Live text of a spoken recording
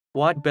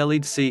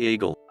White-bellied sea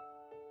eagle.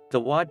 The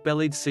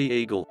white-bellied sea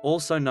eagle,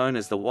 also known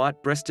as the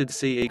white-breasted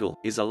sea eagle,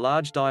 is a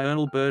large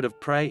diurnal bird of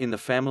prey in the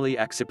family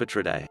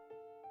Accipitridae.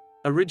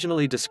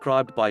 Originally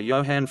described by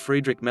Johann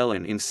Friedrich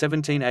Mellin in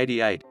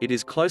 1788, it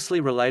is closely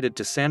related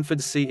to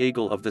Sanford's sea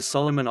eagle of the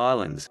Solomon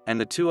Islands, and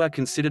the two are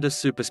considered a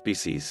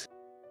superspecies.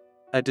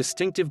 A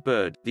distinctive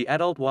bird, the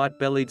adult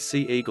white-bellied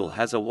sea eagle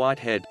has a white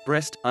head,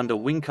 breast, under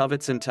wing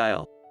coverts and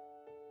tail.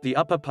 The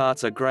upper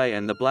parts are grey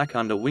and the black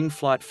under-wing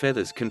flight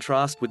feathers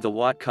contrast with the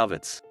white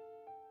coverts.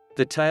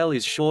 The tail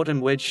is short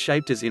and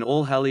wedge-shaped as in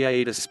all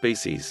Haliaeetus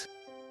species.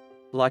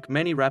 Like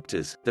many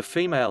raptors, the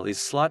female is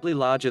slightly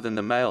larger than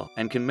the male,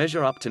 and can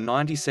measure up to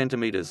 90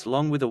 cm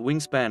long with a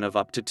wingspan of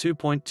up to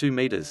 2.2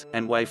 meters,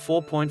 and weigh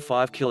 4.5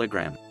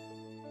 kg.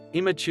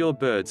 Immature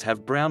birds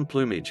have brown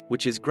plumage,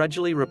 which is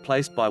gradually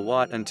replaced by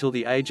white until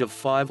the age of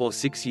 5 or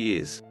 6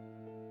 years.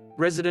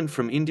 Resident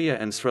from India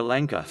and Sri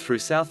Lanka through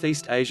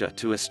Southeast Asia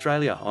to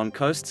Australia on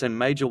coasts and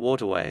major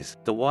waterways,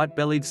 the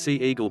white-bellied sea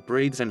eagle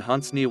breeds and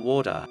hunts near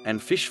water,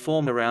 and fish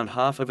form around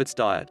half of its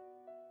diet.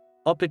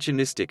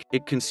 Opportunistic,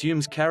 it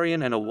consumes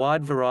carrion and a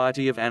wide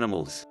variety of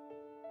animals.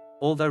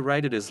 Although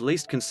rated as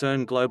least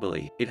concern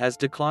globally, it has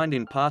declined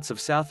in parts of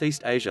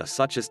Southeast Asia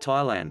such as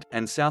Thailand,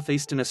 and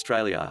southeastern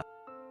Australia.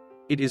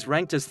 It is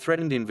ranked as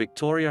threatened in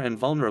Victoria and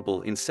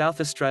vulnerable in South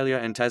Australia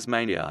and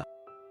Tasmania.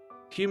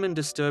 Human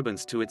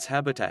disturbance to its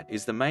habitat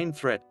is the main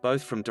threat,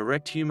 both from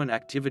direct human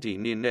activity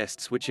near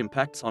nests which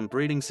impacts on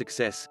breeding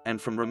success, and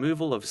from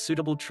removal of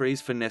suitable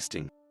trees for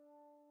nesting.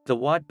 The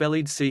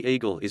white-bellied sea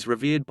eagle is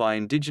revered by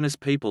Indigenous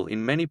people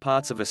in many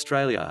parts of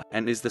Australia,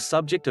 and is the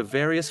subject of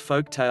various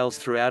folk tales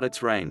throughout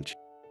its range.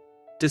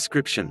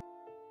 Description: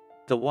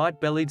 the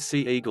white-bellied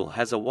sea eagle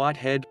has a white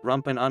head,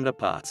 rump and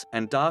underparts,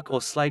 and dark or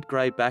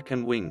slate-grey back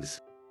and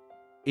wings.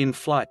 In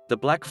flight, the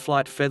black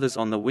flight feathers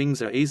on the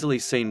wings are easily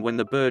seen when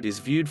the bird is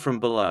viewed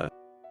from below.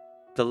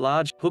 The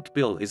large, hooked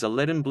bill is a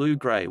leaden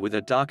blue-grey with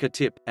a darker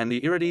tip, and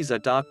the irides are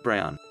dark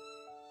brown.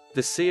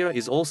 The cere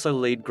is also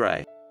lead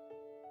grey.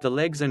 The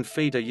legs and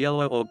feet are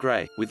yellow or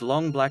grey, with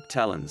long black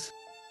talons.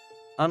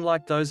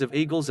 Unlike those of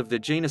eagles of the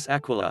genus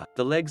Aquila,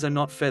 the legs are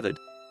not feathered.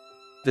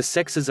 The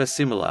sexes are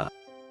similar.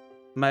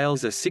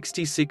 Males are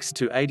 66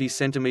 to 80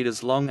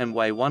 cm long and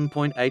weigh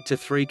 1.8 to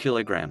 3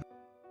 kg.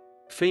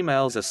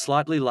 Females are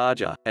slightly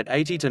larger, at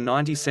 80 to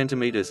 90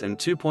 cm and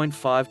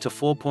 2.5 to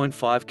 4.5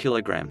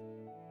 kg.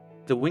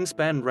 The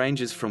wingspan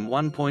ranges from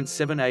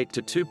 1.78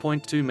 to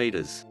 2.2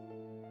 meters.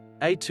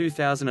 A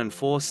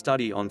 2004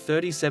 study on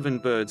 37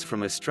 birds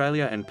from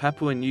Australia and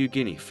Papua New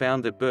Guinea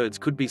found that birds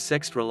could be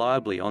sexed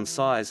reliably on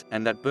size,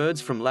 and that birds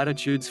from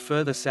latitudes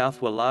further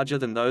south were larger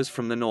than those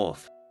from the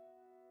north.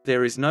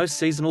 There is no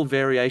seasonal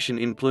variation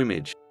in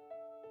plumage.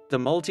 The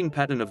molting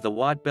pattern of the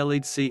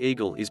white-bellied sea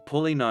eagle is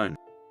poorly known.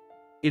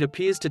 It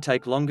appears to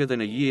take longer than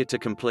a year to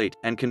complete,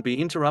 and can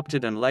be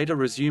interrupted and later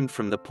resumed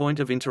from the point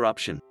of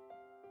interruption.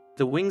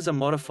 The wings are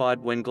modified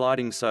when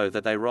gliding so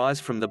that they rise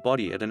from the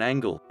body at an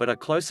angle, but are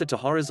closer to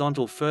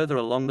horizontal further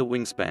along the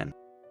wingspan.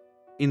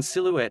 In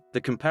silhouette,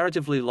 the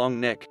comparatively long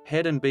neck,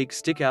 head and beak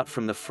stick out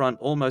from the front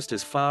almost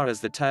as far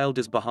as the tail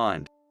does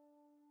behind.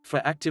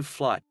 For active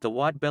flight, the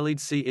white-bellied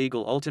sea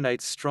eagle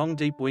alternates strong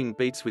deep wing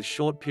beats with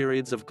short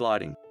periods of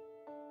gliding.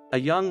 A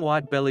young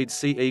white-bellied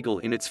sea eagle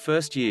in its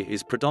first year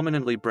is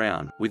predominantly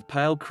brown, with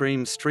pale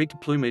cream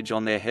streaked plumage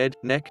on their head,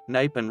 neck,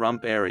 nape and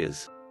rump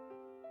areas.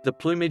 The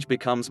plumage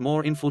becomes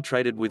more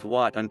infiltrated with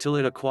white until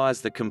it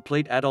acquires the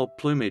complete adult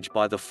plumage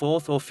by the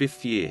 4th or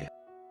 5th year.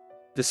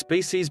 The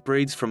species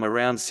breeds from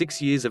around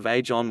 6 years of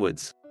age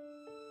onwards.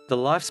 The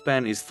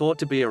lifespan is thought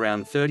to be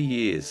around 30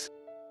 years.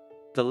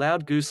 The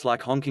loud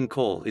goose-like honking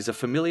call is a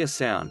familiar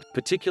sound,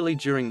 particularly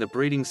during the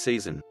breeding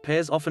season.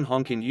 Pairs often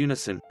honk in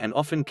unison, and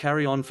often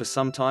carry on for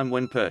some time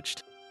when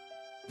perched.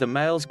 The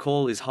male's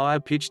call is higher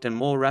pitched and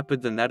more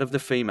rapid than that of the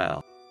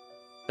female.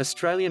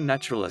 Australian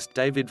naturalist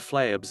David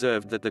Flay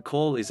observed that the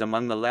call is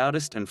among the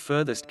loudest and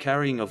furthest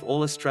carrying of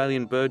all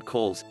Australian bird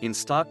calls, in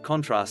stark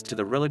contrast to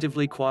the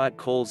relatively quiet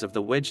calls of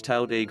the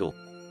wedge-tailed eagle.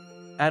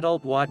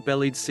 Adult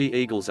white-bellied sea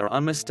eagles are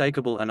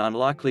unmistakable and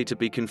unlikely to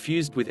be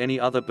confused with any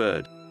other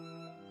bird.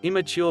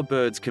 Immature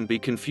birds can be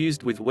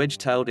confused with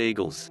wedge-tailed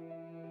eagles.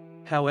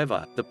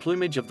 However, the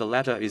plumage of the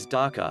latter is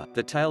darker,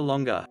 the tail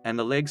longer, and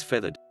the legs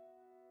feathered.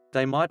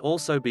 They might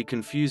also be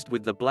confused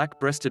with the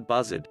black-breasted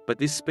buzzard, but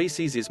this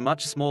species is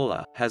much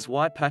smaller, has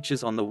white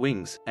patches on the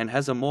wings, and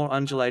has a more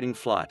undulating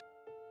flight.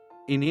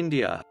 In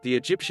India, the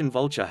Egyptian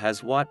vulture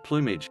has white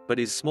plumage, but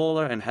is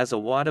smaller and has a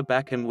wider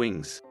back and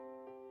wings.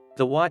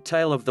 The white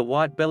tail of the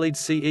white-bellied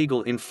sea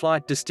eagle in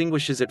flight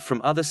distinguishes it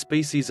from other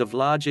species of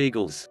large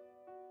eagles.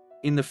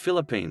 In the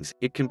Philippines,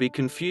 it can be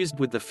confused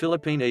with the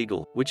Philippine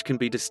eagle, which can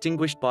be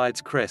distinguished by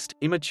its crest.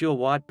 Immature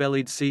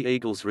white-bellied sea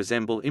eagles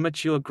resemble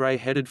immature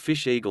gray-headed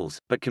fish eagles,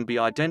 but can be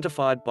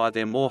identified by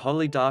their more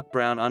wholly dark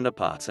brown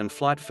underparts and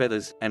flight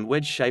feathers, and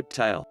wedge-shaped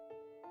tail.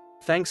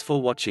 Thanks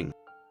for watching.